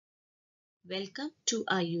Welcome to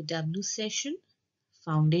our UW session,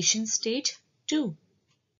 Foundation Stage 2.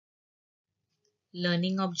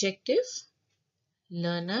 Learning objective.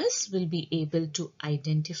 Learners will be able to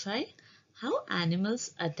identify how animals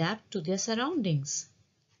adapt to their surroundings.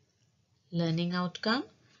 Learning outcome.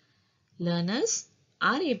 Learners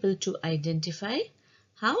are able to identify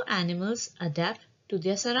how animals adapt to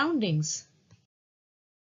their surroundings.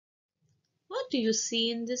 What do you see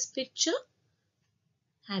in this picture?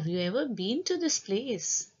 Have you ever been to this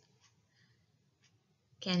place?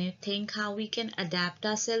 Can you think how we can adapt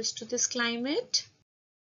ourselves to this climate?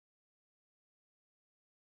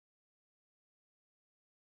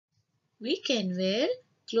 We can wear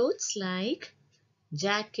clothes like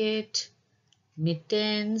jacket,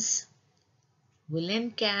 mittens,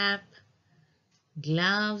 woolen cap,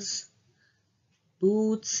 gloves,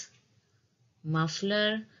 boots,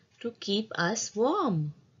 muffler to keep us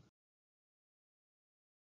warm.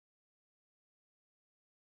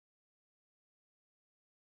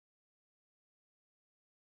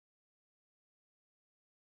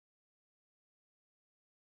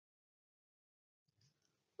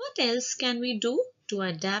 What else can we do to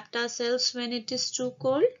adapt ourselves when it is too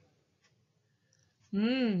cold?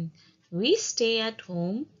 We stay at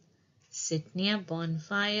home, sit near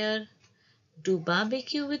bonfire, do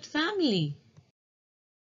barbecue with family.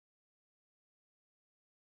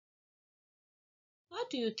 What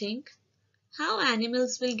do you think? How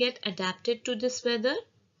animals will get adapted to this weather?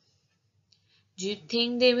 Do you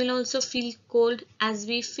think they will also feel cold as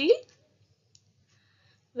we feel?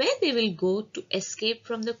 Where they will go to escape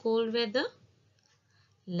from the cold weather?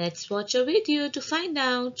 Let's watch a video to find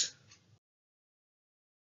out.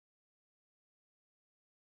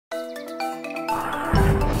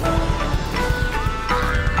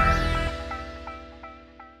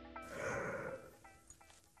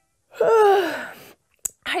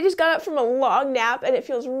 I just got up from a long nap and it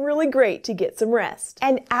feels really great to get some rest.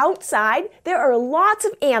 And outside, there are lots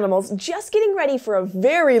of animals just getting ready for a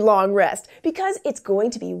very long rest because it's going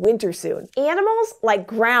to be winter soon. Animals like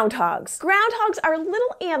groundhogs. Groundhogs are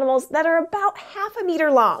little animals that are about half a meter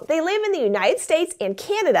long. They live in the United States and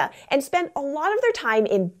Canada and spend a lot of their time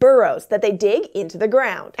in burrows that they dig into the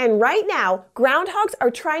ground. And right now, groundhogs are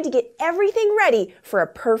trying to get everything ready for a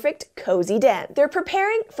perfect cozy den. They're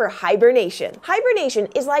preparing for hibernation. Hibernation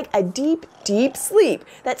is like a deep, deep sleep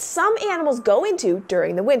that some animals go into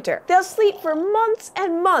during the winter. They'll sleep for months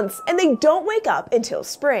and months and they don't wake up until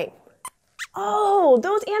spring. Oh,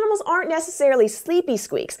 those animals aren't necessarily sleepy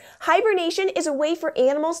squeaks. Hibernation is a way for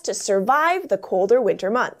animals to survive the colder winter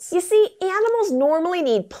months. You see, animals normally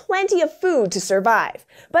need plenty of food to survive.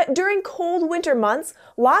 But during cold winter months,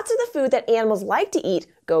 lots of the food that animals like to eat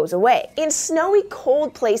goes away. In snowy,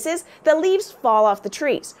 cold places, the leaves fall off the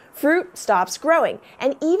trees. Fruit stops growing,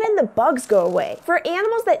 and even the bugs go away. For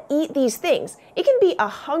animals that eat these things, it can be a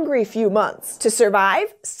hungry few months. To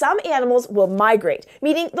survive, some animals will migrate,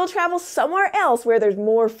 meaning they'll travel somewhere else where there's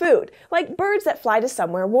more food, like birds that fly to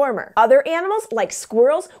somewhere warmer. Other animals, like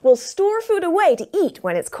squirrels, will store food away to eat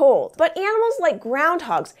when it's cold. But animals like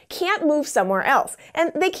groundhogs can't move somewhere else,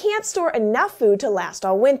 and they can't store enough food to last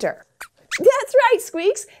all winter. That's right,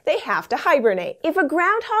 Squeaks! They have to hibernate. If a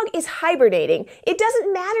groundhog is hibernating, it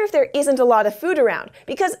doesn't matter if there isn't a lot of food around,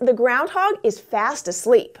 because the groundhog is fast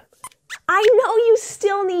asleep. I know you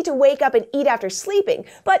still need to wake up and eat after sleeping,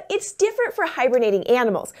 but it's different for hibernating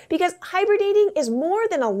animals because hibernating is more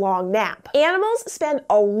than a long nap. Animals spend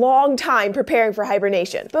a long time preparing for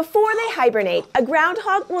hibernation. Before they hibernate, a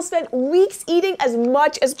groundhog will spend weeks eating as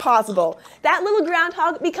much as possible. That little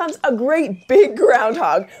groundhog becomes a great big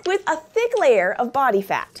groundhog with a thick layer of body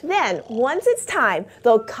fat. Then, once it's time,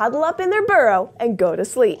 they'll cuddle up in their burrow and go to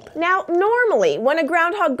sleep. Now, normally, when a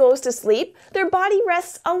groundhog goes to sleep, their body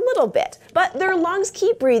rests a little bit. But their lungs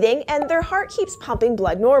keep breathing and their heart keeps pumping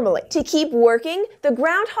blood normally. To keep working, the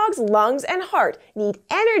groundhog's lungs and heart need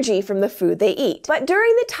energy from the food they eat. But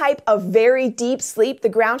during the type of very deep sleep the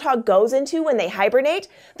groundhog goes into when they hibernate,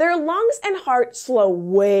 their lungs and heart slow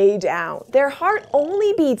way down. Their heart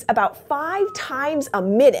only beats about 5 times a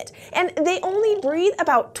minute, and they only breathe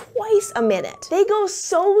about twice a minute. They go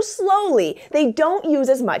so slowly, they don't use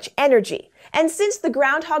as much energy. And since the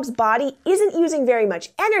groundhog's body isn't using very much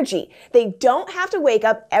energy, they don't have to wake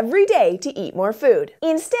up every day to eat more food.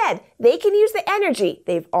 Instead, they can use the energy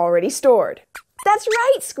they've already stored. That's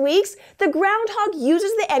right, Squeaks! The groundhog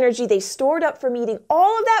uses the energy they stored up from eating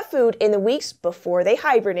all of that food in the weeks before they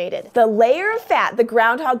hibernated. The layer of fat the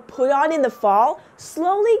groundhog put on in the fall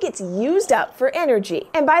slowly gets used up for energy.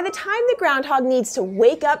 And by the time the groundhog needs to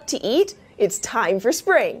wake up to eat, It's time for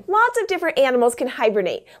spring. Lots of different animals can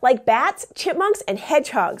hibernate, like bats, chipmunks, and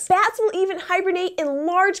hedgehogs. Bats will even hibernate in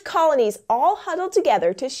large colonies, all huddled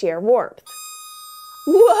together to share warmth.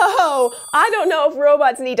 Whoa! I don't know if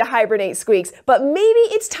robots need to hibernate, Squeaks, but maybe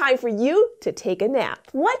it's time for you to take a nap.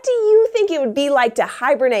 What do you think it would be like to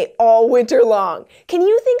hibernate all winter long? Can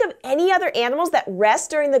you think of any other animals that rest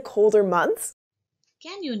during the colder months?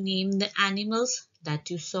 Can you name the animals that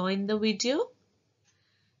you saw in the video?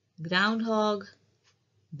 Groundhog,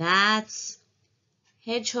 bats,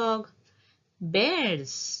 hedgehog,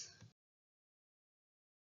 bears.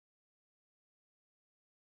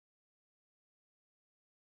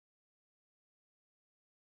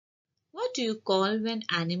 What do you call when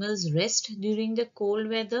animals rest during the cold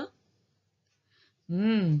weather?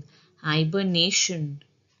 Hibernation.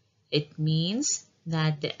 It means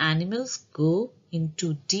that the animals go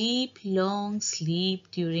into deep, long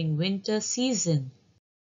sleep during winter season.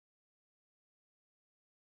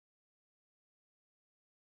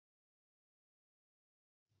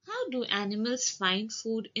 How do animals find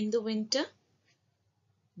food in the winter?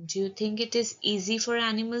 Do you think it is easy for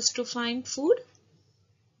animals to find food?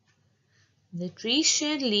 The trees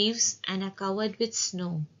shed leaves and are covered with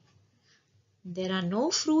snow. There are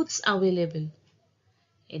no fruits available.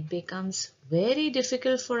 It becomes very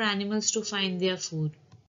difficult for animals to find their food.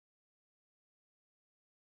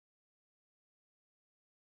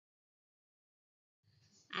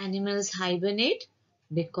 Animals hibernate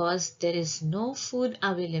because there is no food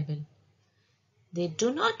available. They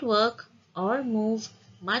do not work or move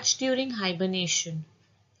much during hibernation,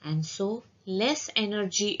 and so less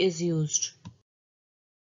energy is used.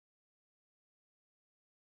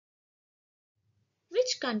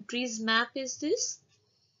 Which country's map is this?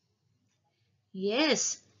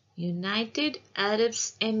 Yes, United Arab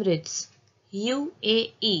Emirates,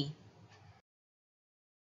 UAE.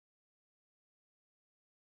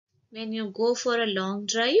 When you go for a long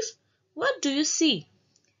drive, what do you see?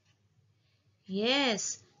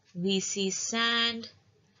 Yes, we see sand,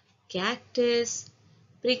 cactus,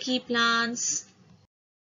 prickly plants.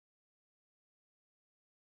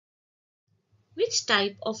 Which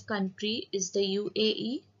type of country is the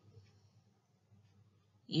UAE?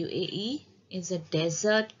 UAE is a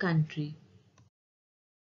desert country.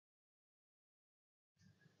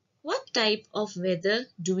 What type of weather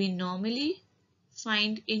do we normally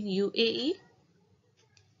find in UAE?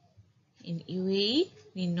 In UAE,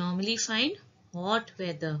 we normally find hot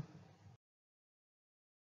weather.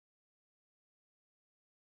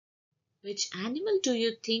 Which animal do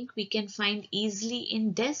you think we can find easily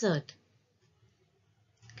in desert?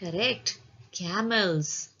 Correct,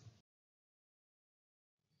 camels.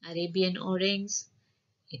 Arabian orangs.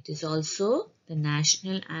 It is also the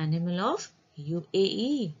national animal of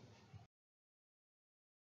UAE.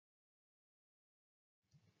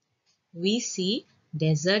 We see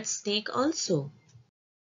desert snake also.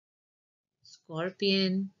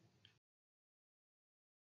 Scorpion,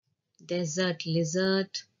 desert lizard.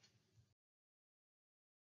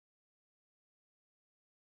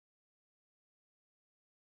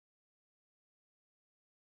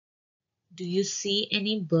 Do you see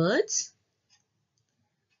any birds?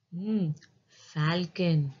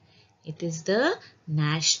 Falcon. It is the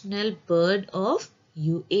national bird of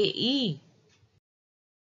UAE.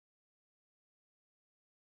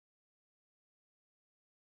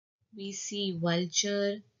 We see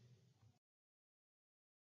vulture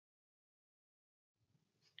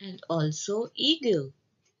and also eagle.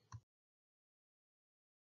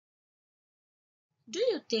 Do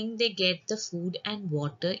you think they get the food and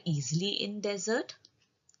water easily in desert?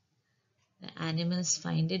 The animals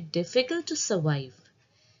find it difficult to survive.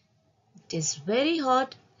 It is very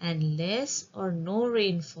hot and less or no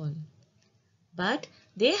rainfall. But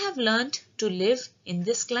they have learned to live in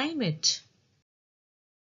this climate.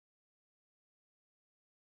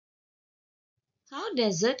 How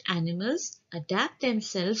desert animals adapt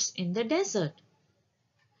themselves in the desert?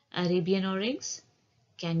 Arabian orangs,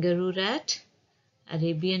 kangaroo rat,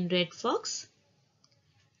 Arabian red fox.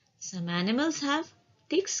 Some animals have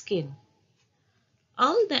thick skin.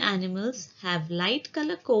 All the animals have light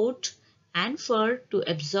color coat and fur to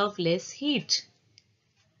absorb less heat.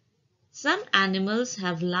 Some animals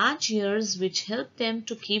have large ears which help them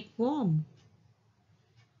to keep warm.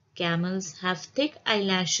 Camels have thick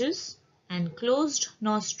eyelashes and closed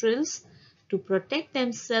nostrils to protect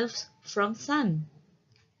themselves from sun.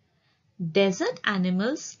 Desert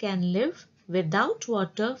animals can live without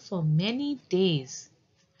water for many days.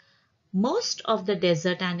 Most of the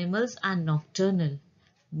desert animals are nocturnal,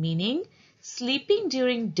 meaning sleeping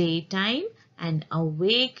during daytime and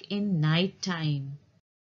awake in nighttime.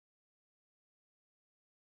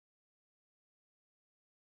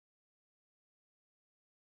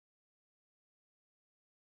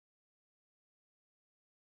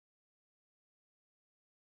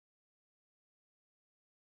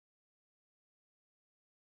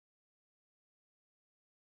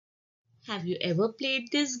 Have you ever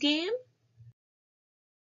played this game?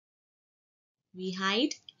 We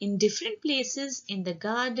hide in different places in the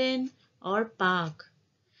garden or park.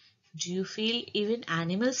 Do you feel even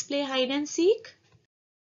animals play hide and seek?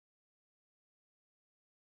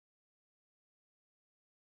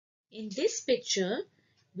 In this picture,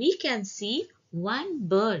 we can see one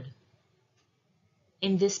bird.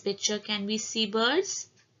 In this picture, can we see birds?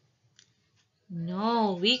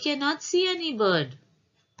 No, we cannot see any bird.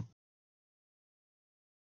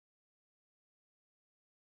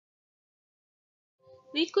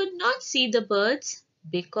 We could not see the birds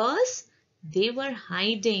because they were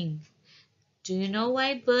hiding. Do you know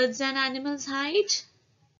why birds and animals hide?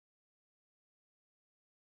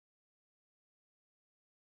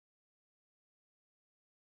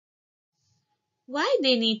 Why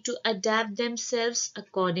they need to adapt themselves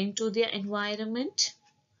according to their environment?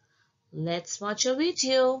 Let's watch a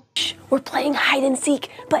video. We're playing hide and seek,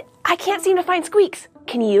 but I can't seem to find Squeaks.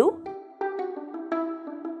 Can you?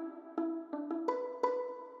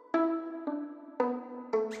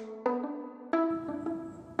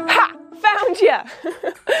 Ha! Found ya!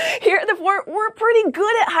 Here at the fort, we're pretty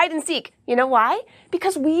good at hide and seek. You know why?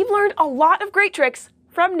 Because we've learned a lot of great tricks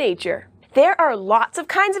from nature. There are lots of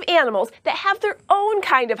kinds of animals that have their own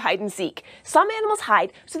kind of hide and seek. Some animals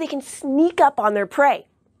hide so they can sneak up on their prey.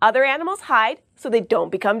 Other animals hide so they don't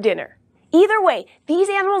become dinner. Either way, these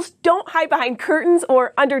animals don't hide behind curtains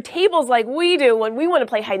or under tables like we do when we want to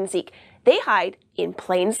play hide and seek. They hide in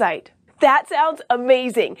plain sight. That sounds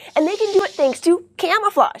amazing, and they can do it thanks to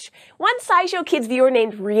camouflage. One SciShow Kids viewer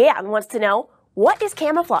named Rianne wants to know, what is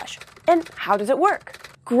camouflage and how does it work?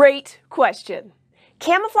 Great question.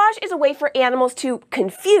 Camouflage is a way for animals to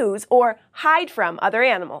confuse or hide from other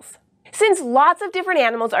animals. Since lots of different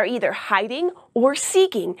animals are either hiding or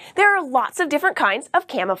seeking, there are lots of different kinds of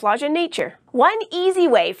camouflage in nature. One easy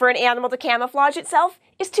way for an animal to camouflage itself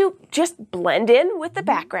is to just blend in with the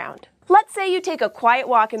background. Let's say you take a quiet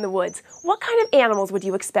walk in the woods. What kind of animals would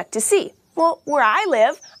you expect to see? Well, where I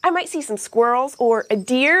live, I might see some squirrels or a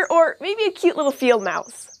deer or maybe a cute little field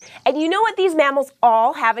mouse. And you know what these mammals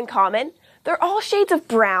all have in common? They're all shades of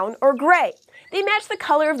brown or gray. They match the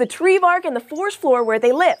color of the tree bark and the forest floor where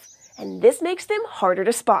they live, and this makes them harder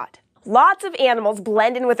to spot. Lots of animals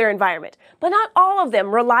blend in with their environment, but not all of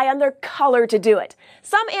them rely on their color to do it.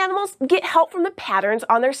 Some animals get help from the patterns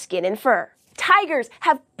on their skin and fur. Tigers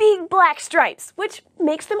have big black stripes, which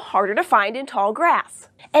makes them harder to find in tall grass.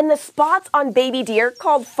 And the spots on baby deer,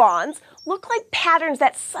 called fawns, look like patterns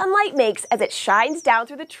that sunlight makes as it shines down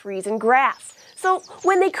through the trees and grass. So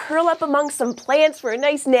when they curl up among some plants for a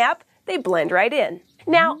nice nap, they blend right in.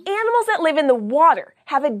 Now, animals that live in the water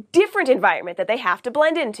have a different environment that they have to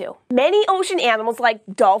blend into. Many ocean animals like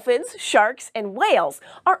dolphins, sharks, and whales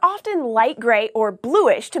are often light gray or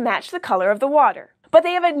bluish to match the color of the water. But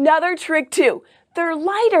they have another trick too. They're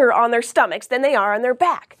lighter on their stomachs than they are on their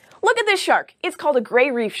back. Look at this shark. It's called a gray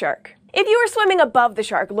reef shark. If you were swimming above the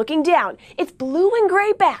shark looking down, its blue and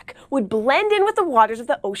gray back would blend in with the waters of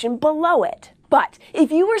the ocean below it. But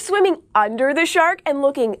if you were swimming under the shark and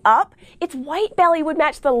looking up, its white belly would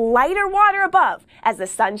match the lighter water above as the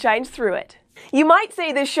sun shines through it. You might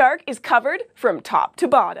say this shark is covered from top to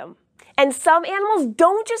bottom. And some animals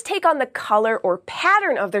don't just take on the color or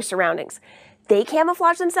pattern of their surroundings. They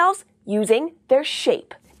camouflage themselves using their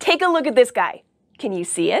shape. Take a look at this guy. Can you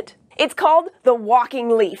see it? It's called the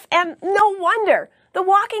walking leaf, and no wonder. The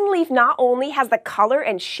walking leaf not only has the color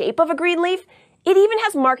and shape of a green leaf, it even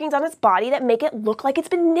has markings on its body that make it look like it's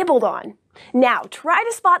been nibbled on. Now, try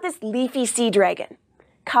to spot this leafy sea dragon.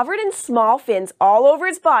 Covered in small fins all over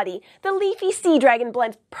its body, the leafy sea dragon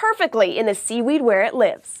blends perfectly in the seaweed where it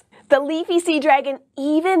lives. The leafy sea dragon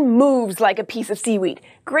even moves like a piece of seaweed,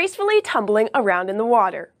 gracefully tumbling around in the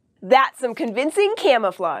water. That's some convincing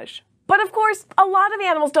camouflage. But of course, a lot of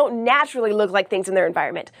animals don't naturally look like things in their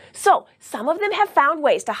environment. So, some of them have found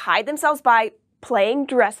ways to hide themselves by playing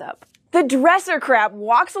dress up. The dresser crab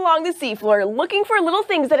walks along the seafloor looking for little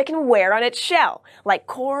things that it can wear on its shell, like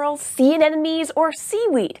coral, sea anemones, or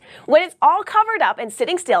seaweed. When it's all covered up and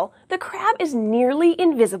sitting still, the crab is nearly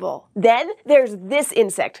invisible. Then there's this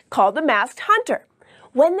insect called the masked hunter.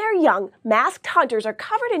 When they're young, masked hunters are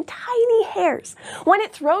covered in tiny hairs. When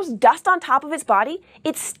it throws dust on top of its body,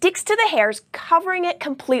 it sticks to the hairs, covering it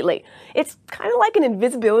completely. It's kind of like an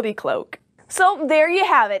invisibility cloak. So there you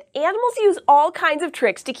have it. Animals use all kinds of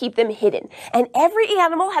tricks to keep them hidden, and every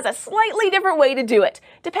animal has a slightly different way to do it,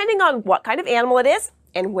 depending on what kind of animal it is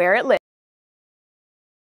and where it lives.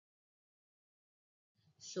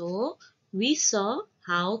 So, we saw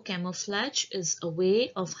how camouflage is a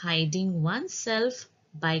way of hiding oneself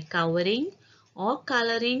by covering or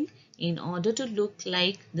coloring in order to look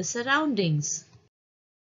like the surroundings.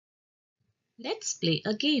 Let's play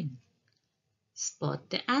a game. Spot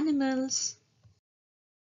the animals.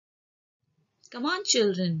 Come on,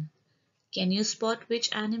 children. Can you spot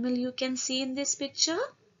which animal you can see in this picture?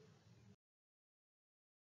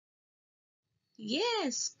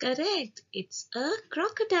 Yes, correct. It's a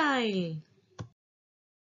crocodile.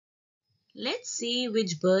 Let's see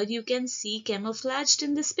which bird you can see camouflaged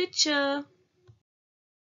in this picture.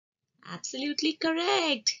 Absolutely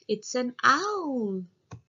correct. It's an owl.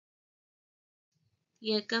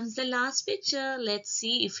 Here comes the last picture. Let's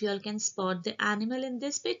see if you all can spot the animal in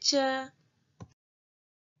this picture.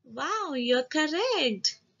 Wow, you're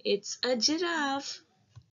correct. It's a giraffe.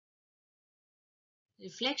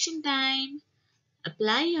 Reflection time.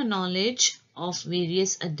 Apply your knowledge of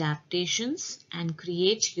various adaptations and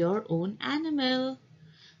create your own animal.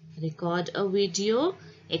 Record a video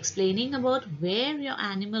explaining about where your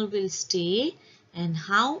animal will stay and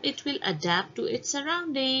how it will adapt to its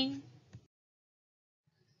surrounding.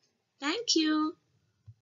 Thank you.